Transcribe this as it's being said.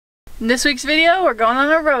In this week's video, we're going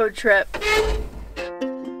on a road trip.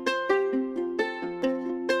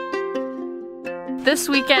 This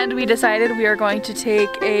weekend we decided we are going to take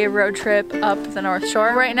a road trip up the North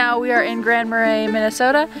Shore. Right now we are in Grand Marais,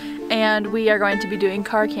 Minnesota, and we are going to be doing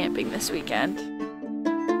car camping this weekend.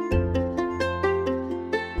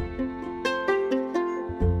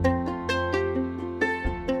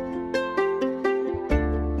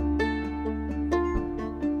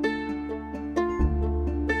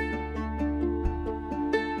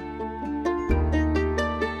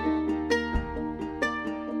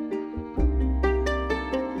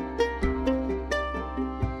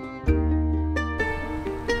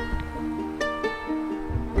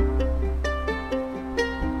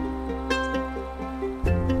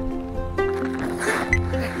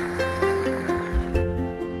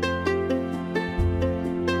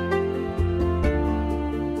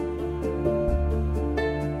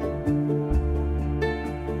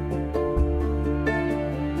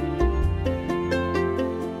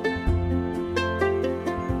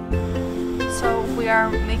 We are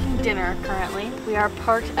making dinner currently. We are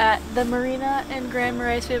parked at the marina in Grand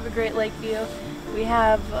Marais. We have a great lake view. We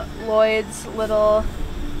have Lloyd's little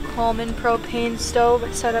Coleman propane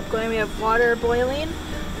stove set up going. We have water boiling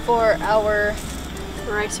for our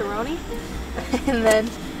rice-a-roni. And then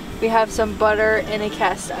we have some butter in a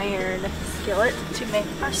cast iron skillet to make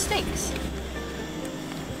our steaks.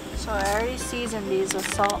 So I already seasoned these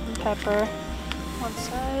with salt and pepper. One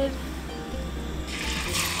side.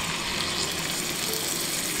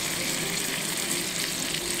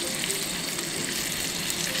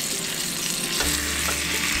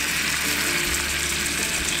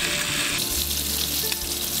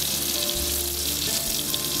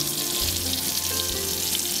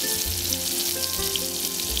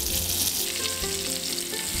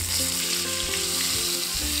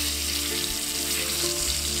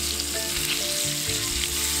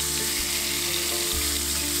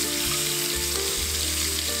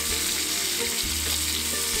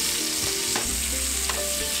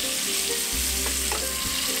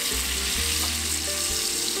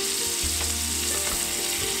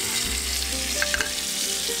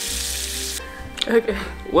 Okay.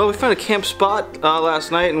 Well, we found a camp spot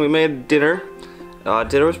last night and we made dinner.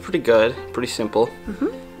 Dinner was pretty good, pretty simple.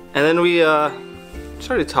 And then we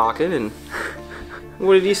started talking and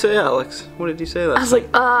what did you say, Alex? What did you say last night? I was like,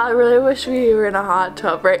 I really wish we were in a hot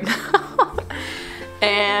tub right now.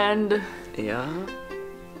 And yeah.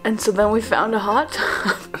 And so then we found a hot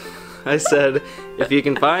tub. I said, if you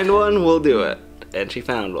can find one, we'll do it. And she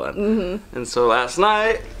found one. And so last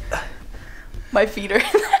night, my feet are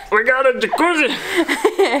we got a jacuzzi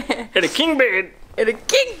and a king bed. And a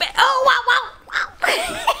king bed. Oh, wow.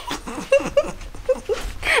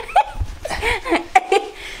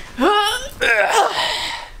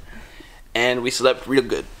 And we slept real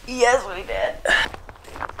good. Yes, we did.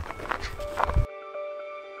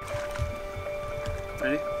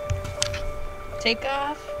 Ready? Take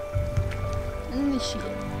off.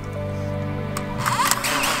 Initiate.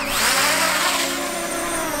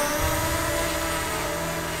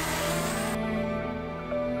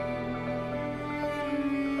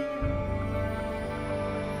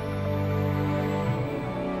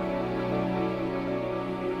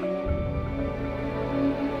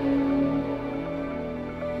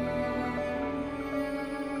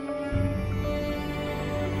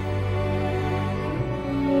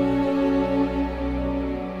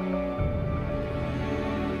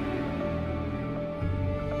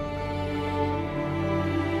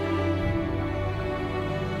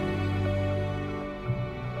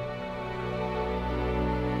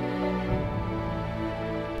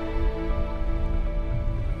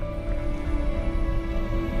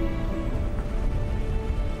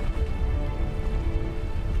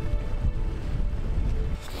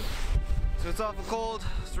 So it's awful cold,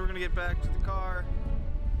 so we're gonna get back to the car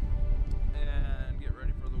and get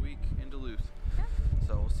ready for the week in Duluth.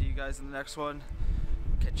 So we'll see you guys in the next one.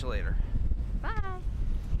 Catch you later. Bye.